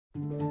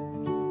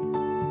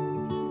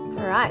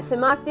right, so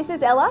Mark, this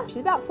is Ella. She's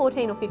about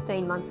 14 or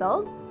 15 months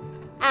old.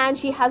 And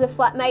she has a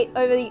flatmate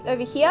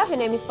over here. Her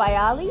name is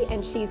Bayali,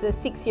 and she's a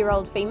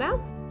 6-year-old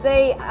female.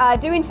 They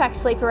do in fact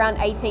sleep around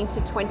 18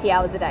 to 20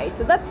 hours a day,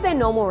 so that's their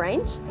normal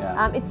range.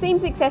 Yeah. It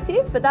seems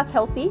excessive, but that's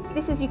healthy.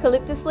 This is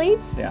eucalyptus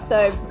leaves, Yeah.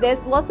 so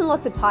there's lots and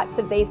lots of types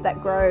of these that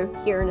grow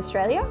here in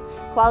Australia.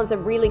 Koalas are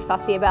really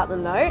fussy about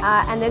them though,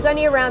 and there's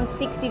only around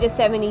 60 to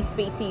 70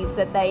 species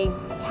that they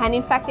can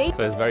in fact eat.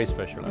 So it's very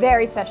special.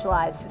 Very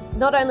specialised.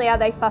 Not only are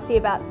they fussy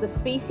about the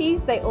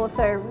species, they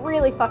also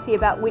really fussy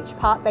about which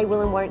part they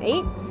will and won't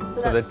eat.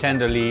 So the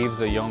tender leaves,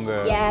 the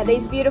younger... Yeah,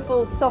 these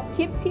beautiful soft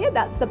tips here,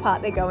 that's the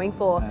part they're going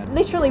for.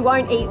 Literally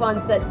won't eat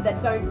ones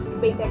that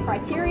don't meet their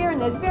criteria, and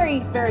there's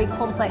very, very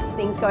complex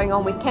things going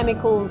on with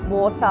chemicals,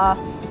 water.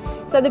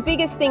 So the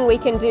biggest thing we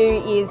can do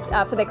is,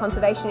 for their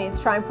conservation, is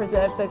try and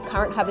preserve the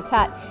current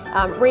habitat,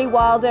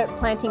 rewild it,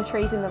 planting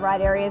trees in the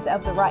right areas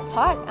of the right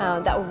type.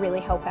 That will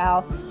really help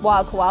our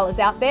wild koalas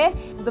out there.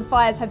 The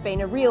fires have been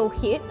a real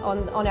hit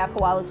on our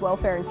koalas'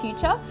 welfare and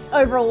future.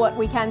 Overall, what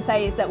we can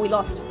say is that we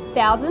lost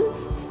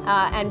thousands,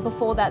 and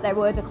before that they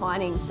were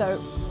declining. So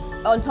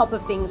on top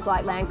of things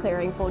like land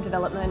clearing for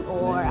development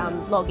or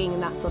logging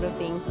and that sort of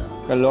thing.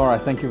 Well, Laura,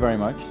 thank you very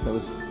much. That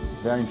was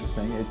very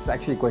interesting. It's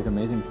actually quite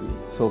amazing to be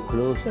so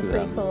close to them. They're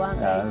pretty cool, aren't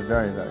they? Yeah,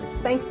 very, very.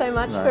 Thanks so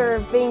much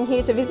for being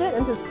here to visit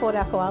and to support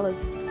our koalas.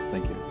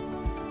 Thank you.